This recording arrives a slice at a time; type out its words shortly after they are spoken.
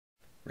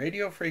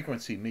Radio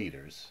frequency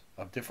meters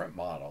of different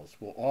models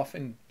will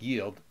often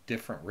yield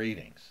different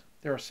readings.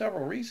 There are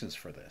several reasons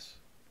for this.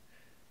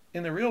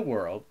 In the real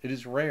world, it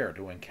is rare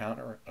to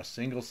encounter a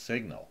single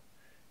signal.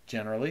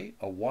 Generally,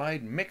 a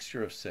wide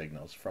mixture of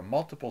signals from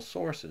multiple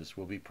sources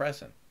will be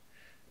present.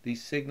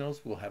 These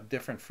signals will have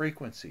different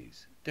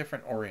frequencies,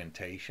 different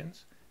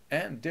orientations,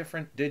 and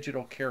different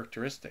digital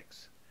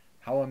characteristics.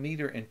 How a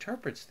meter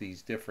interprets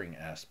these differing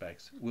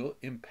aspects will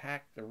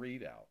impact the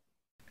readout.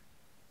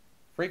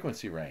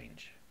 Frequency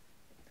range.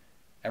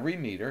 Every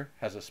meter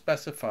has a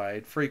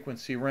specified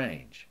frequency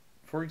range.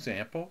 For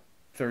example,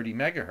 30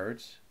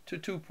 MHz to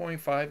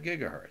 2.5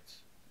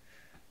 GHz.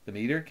 The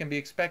meter can be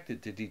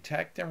expected to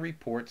detect and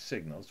report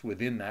signals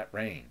within that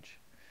range.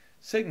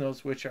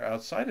 Signals which are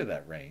outside of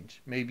that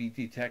range may be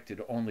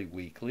detected only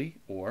weakly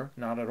or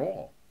not at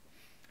all.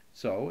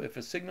 So, if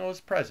a signal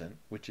is present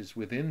which is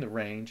within the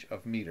range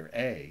of meter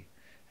A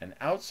and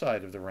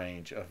outside of the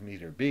range of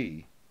meter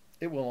B,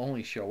 it will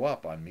only show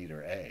up on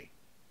meter A.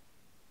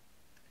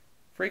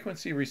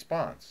 Frequency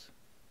response.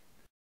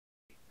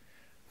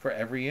 For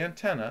every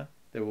antenna,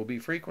 there will be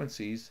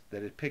frequencies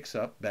that it picks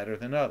up better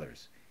than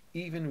others,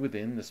 even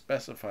within the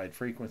specified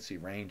frequency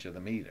range of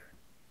the meter.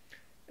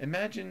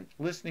 Imagine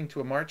listening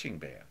to a marching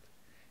band.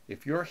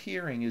 If your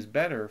hearing is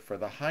better for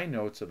the high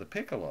notes of the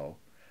piccolo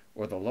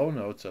or the low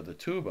notes of the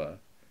tuba,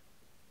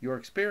 your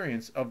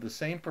experience of the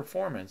same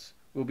performance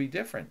will be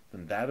different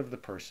than that of the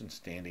person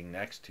standing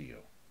next to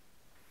you.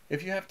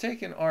 If you have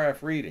taken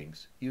RF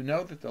readings, you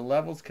know that the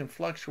levels can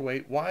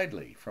fluctuate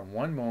widely from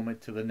one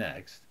moment to the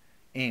next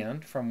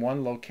and from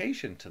one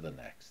location to the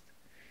next.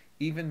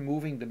 Even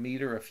moving the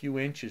meter a few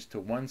inches to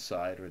one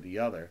side or the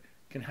other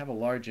can have a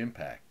large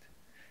impact.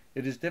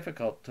 It is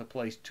difficult to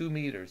place two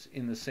meters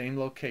in the same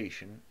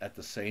location at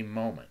the same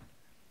moment.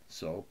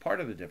 So part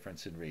of the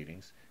difference in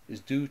readings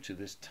is due to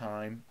this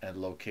time and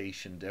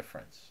location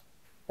difference.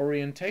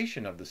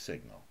 Orientation of the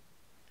signal.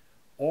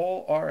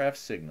 All RF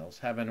signals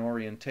have an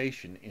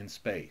orientation in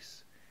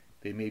space.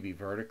 They may be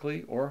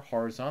vertically or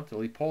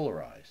horizontally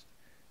polarized,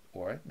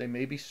 or they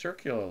may be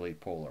circularly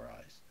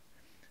polarized.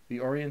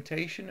 The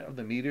orientation of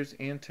the meter's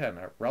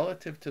antenna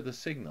relative to the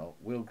signal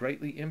will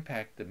greatly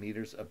impact the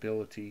meter's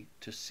ability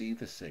to see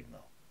the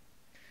signal.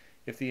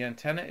 If the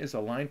antenna is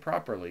aligned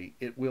properly,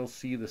 it will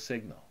see the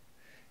signal.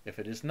 If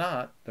it is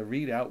not, the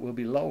readout will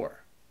be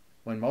lower.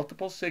 When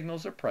multiple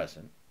signals are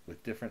present,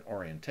 with different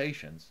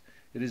orientations,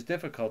 it is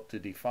difficult to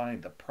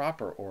define the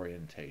proper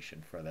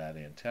orientation for that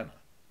antenna.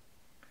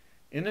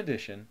 In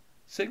addition,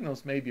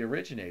 signals may be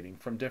originating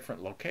from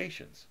different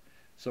locations.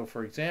 So,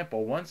 for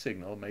example, one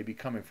signal may be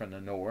coming from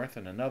the north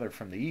and another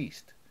from the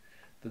east.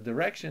 The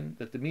direction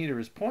that the meter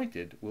is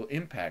pointed will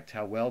impact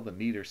how well the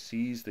meter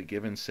sees the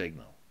given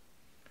signal.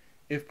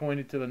 If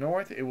pointed to the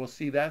north, it will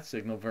see that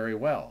signal very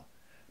well,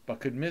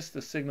 but could miss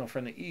the signal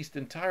from the east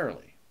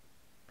entirely.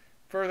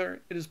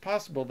 Further, it is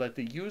possible that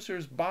the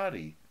user's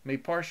body may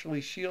partially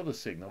shield a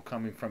signal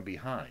coming from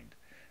behind,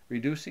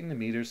 reducing the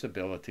meter's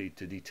ability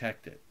to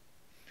detect it.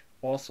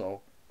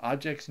 Also,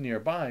 objects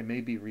nearby may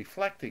be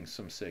reflecting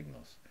some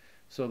signals,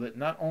 so that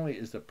not only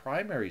is the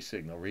primary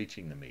signal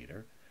reaching the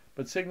meter,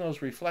 but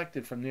signals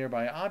reflected from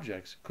nearby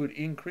objects could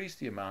increase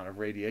the amount of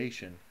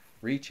radiation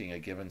reaching a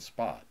given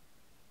spot.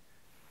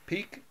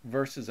 Peak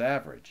versus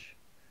average.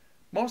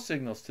 Most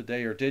signals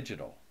today are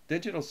digital.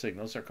 Digital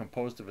signals are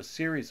composed of a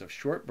series of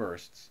short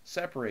bursts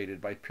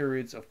separated by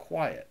periods of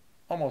quiet,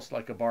 almost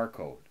like a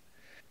barcode.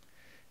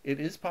 It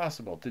is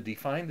possible to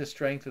define the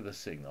strength of the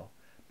signal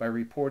by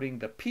reporting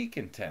the peak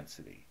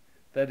intensity,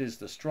 that is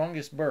the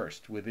strongest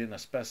burst within a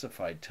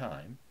specified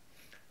time,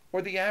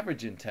 or the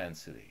average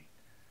intensity,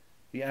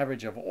 the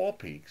average of all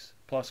peaks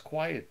plus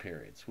quiet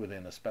periods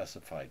within a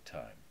specified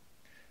time.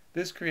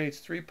 This creates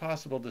three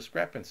possible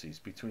discrepancies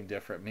between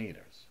different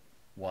meters.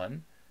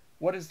 1.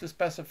 What is the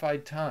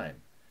specified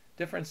time?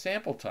 Different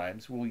sample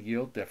times will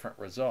yield different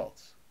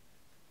results.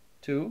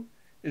 2.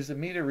 Is the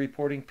meter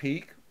reporting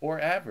peak or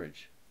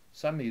average?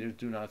 Some meters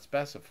do not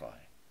specify.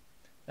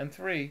 And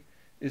 3.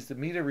 Is the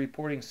meter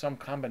reporting some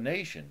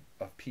combination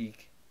of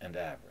peak and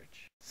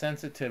average?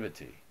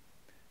 Sensitivity.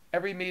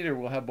 Every meter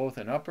will have both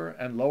an upper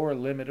and lower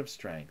limit of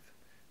strength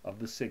of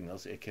the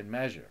signals it can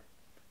measure.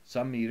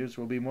 Some meters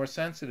will be more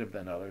sensitive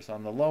than others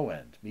on the low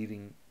end,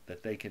 meaning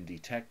that they can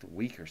detect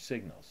weaker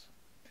signals.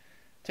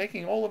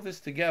 Taking all of this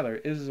together,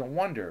 it is a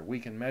wonder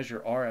we can measure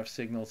RF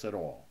signals at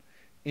all.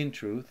 In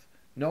truth,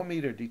 no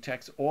meter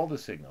detects all the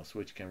signals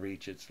which can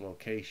reach its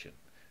location,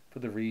 for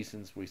the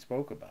reasons we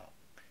spoke about.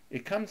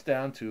 It comes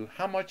down to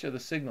how much of the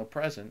signal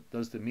present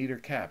does the meter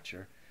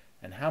capture,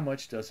 and how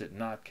much does it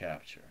not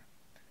capture.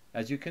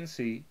 As you can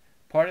see,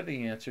 part of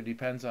the answer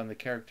depends on the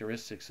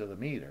characteristics of the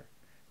meter,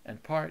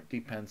 and part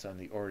depends on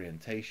the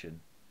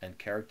orientation and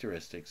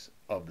characteristics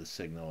of the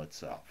signal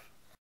itself.